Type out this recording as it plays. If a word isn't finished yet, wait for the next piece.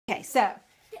Okay, so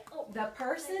the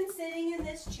person sitting in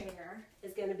this chair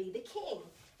is going to be the king.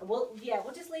 And we'll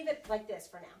just leave it like this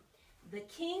for now. The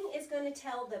king is going to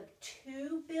tell the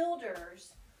two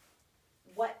builders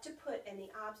what to put in the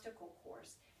obstacle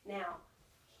course. Now,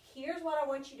 here's what I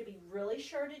want you to be really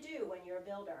sure to do when you're a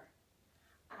builder.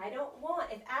 I don't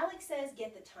want, if Alex says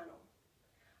get the tunnel,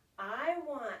 I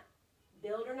want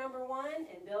builder number 1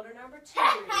 and builder number 2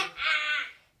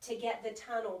 to get the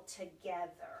tunnel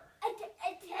together.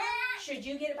 Should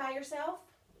you get it by yourself?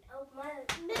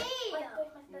 Me.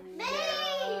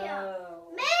 No.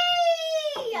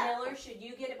 Miller, should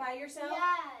you get it by yourself?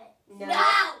 Yes.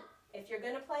 No. If you're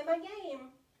going to play my game,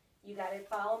 you got to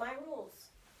follow my rules.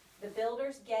 The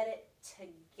builders get it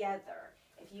together.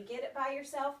 If you get it by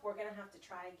yourself, we're going to have to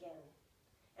try again.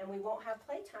 And we won't have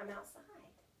playtime outside.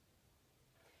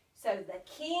 So the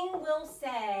king will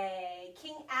say,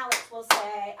 King Alex will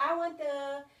say, I want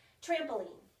the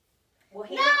trampoline. Will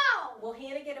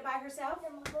Hannah get it by herself?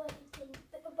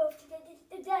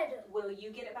 Will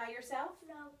you get it by yourself?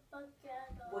 No.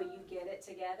 Will you get it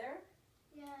together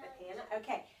Yeah. with Hannah?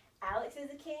 Okay. Alex is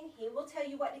the king. He will tell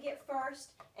you what to get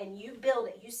first, and you build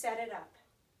it. You set it up.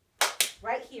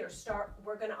 Right here. Start.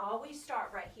 We're going to always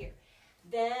start right here.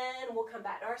 Then we'll come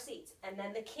back to our seats, and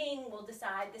then the king will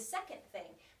decide the second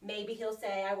thing. Maybe he'll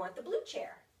say, I want the blue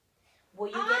chair. Will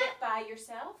you get it by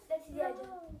yourself?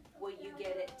 Will you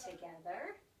get it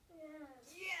together?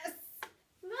 Yes.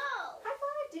 No. High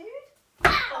five, dude.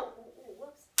 Ow. Oh,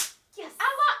 whoops. Yes.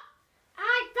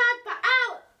 I got the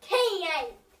out. King.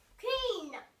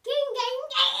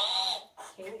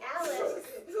 King Alex.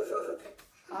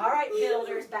 All right,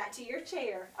 builders, back to your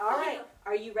chair. All right,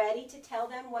 are you ready to tell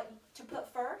them what to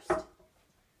put first? I'm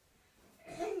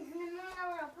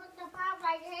gonna put the pot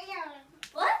right here.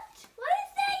 What? What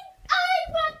is that? I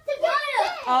want the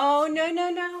tunnel. Oh, no.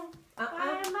 I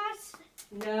must.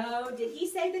 No, did he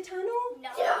say the tunnel? No.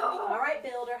 All right,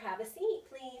 builder, have a seat,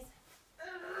 please.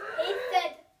 It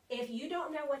said. If you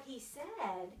don't know what he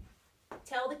said,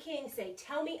 tell the king, say,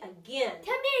 tell me again.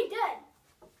 Tell me again.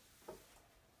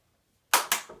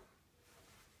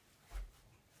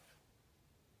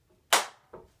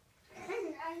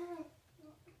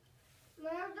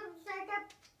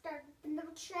 The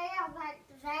chair right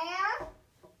there.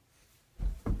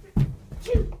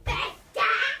 To back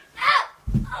down.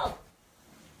 Oh.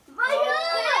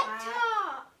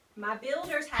 My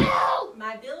builders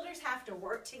have to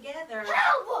work together.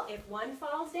 Help. If one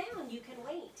falls down, you can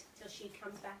wait till she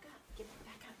comes back up. Get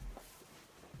back up.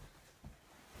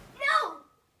 No.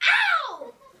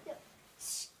 Ow.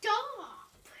 Stop.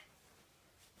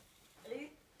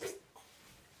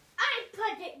 I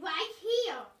put it right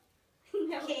here.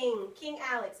 No. King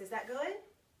Alex, is that good?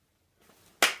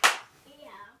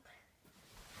 Yeah.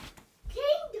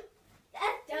 King.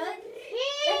 That's done.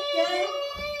 That's good.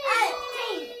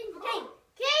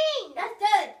 King. That's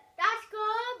good. That's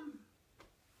good.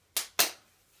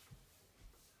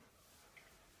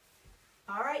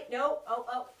 All right. No.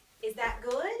 Oh. Is that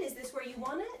good? Is this where you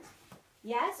want it?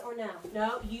 Yes or no?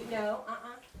 No.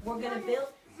 We're gonna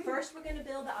build. First, we're gonna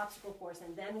build the obstacle course,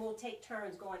 and then we'll take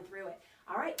turns going through it.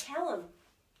 All right. Tell them.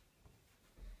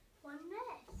 One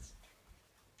next.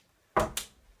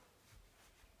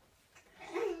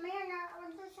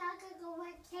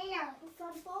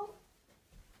 Football?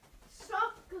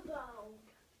 Soccer gold.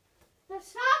 The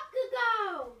soccer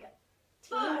gold.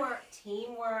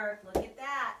 Teamwork. Look at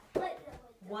that.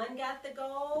 One got the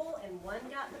goal and one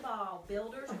got the ball.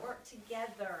 Builders work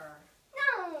together.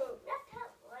 No, that's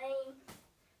not lame.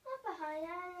 Not behind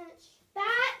us.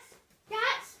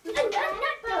 That's not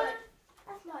good.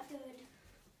 That's not good.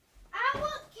 I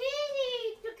want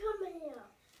Kitty to come here.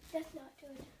 That's not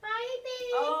good. Baby.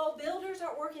 Oh, builders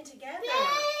aren't working together.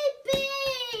 Baby.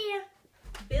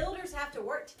 Builders have to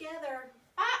work together.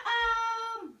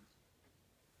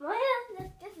 Well,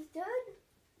 this is good.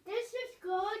 This is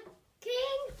good.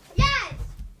 King? Yes.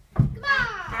 Come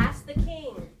on. Ask the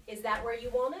king. Is that where you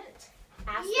want it?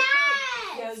 Ask Yes.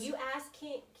 the king. No, you ask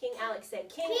King Alex. Say,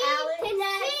 King Alex. King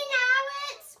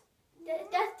Alex.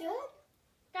 That's good.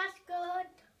 That's good.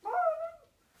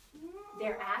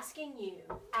 They're asking you,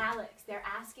 Alex, they're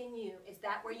asking you, is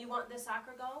that where you want the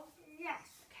soccer goal?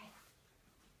 Yes. Okay.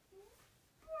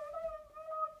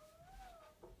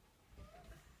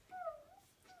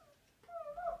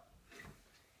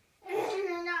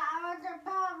 I want the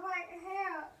ball right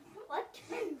here. What?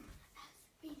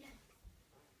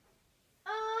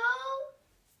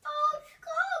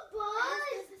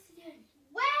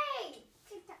 Wait!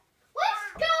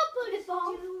 What is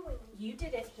Scoreboard doing? You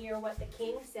didn't hear what the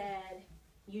king said.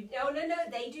 No,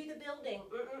 they do the building.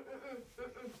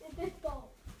 This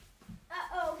ball.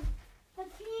 Uh-oh.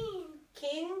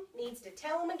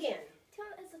 Tell them again.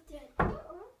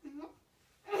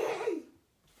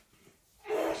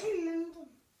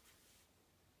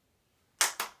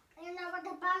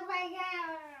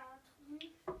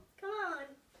 Come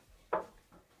on.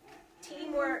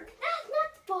 Teamwork. That's not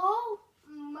the ball.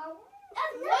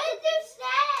 That's what you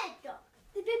said.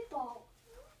 The big ball.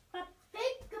 A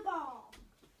big ball.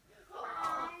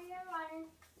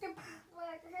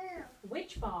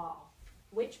 Which ball?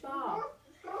 Which ball?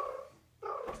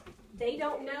 They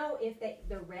don't know if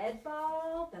the red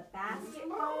ball, the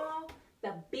basketball,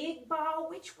 the big ball,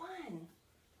 which one?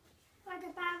 What's the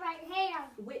ball right here?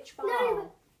 Which ball?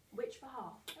 No. Which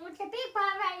ball? What's the big ball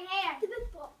right here? The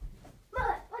big ball.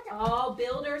 What's the All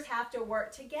builders have to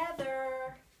work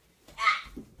together.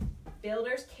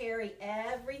 Builders carry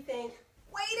everything.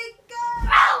 Way to go!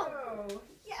 Ow!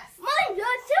 Yes. My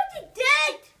God, something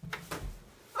dead!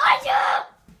 My job!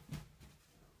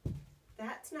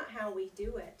 That's not how we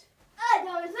do it.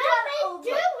 No, it's not over.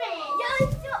 No,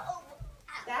 it's still over.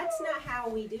 That's not how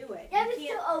we do it. Yeah, You it's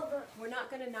still can't- over. We're not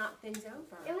going to knock things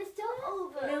over. It was still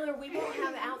over. Miller, we won't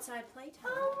have outside playtime.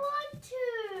 I want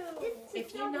to.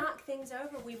 If you knock things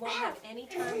over, we won't have any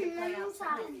time to play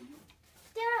outside.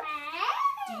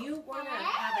 Do you want to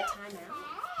have a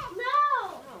timeout?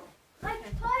 No. Oh. Like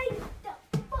play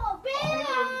the ball.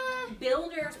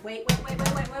 Builders, wait.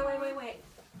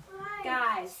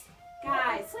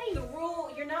 Guys, the rule,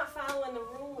 you're not following the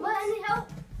rules. Let help.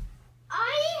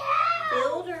 I have.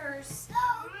 Builders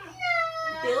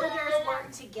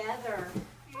work together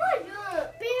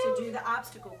to do the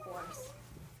obstacle course.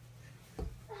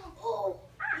 Oh.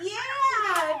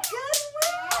 Yeah,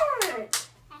 good work.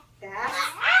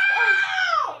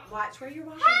 Watch where you're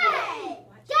walking. Hey,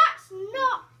 Watch. that's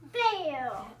not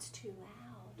fair. That's too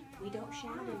loud. We don't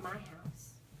shout in my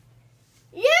house.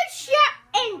 You shut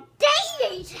in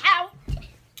Davey's house.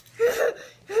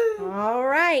 All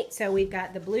right, so we've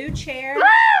got the blue chair.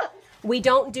 We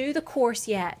don't do the course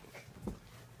yet.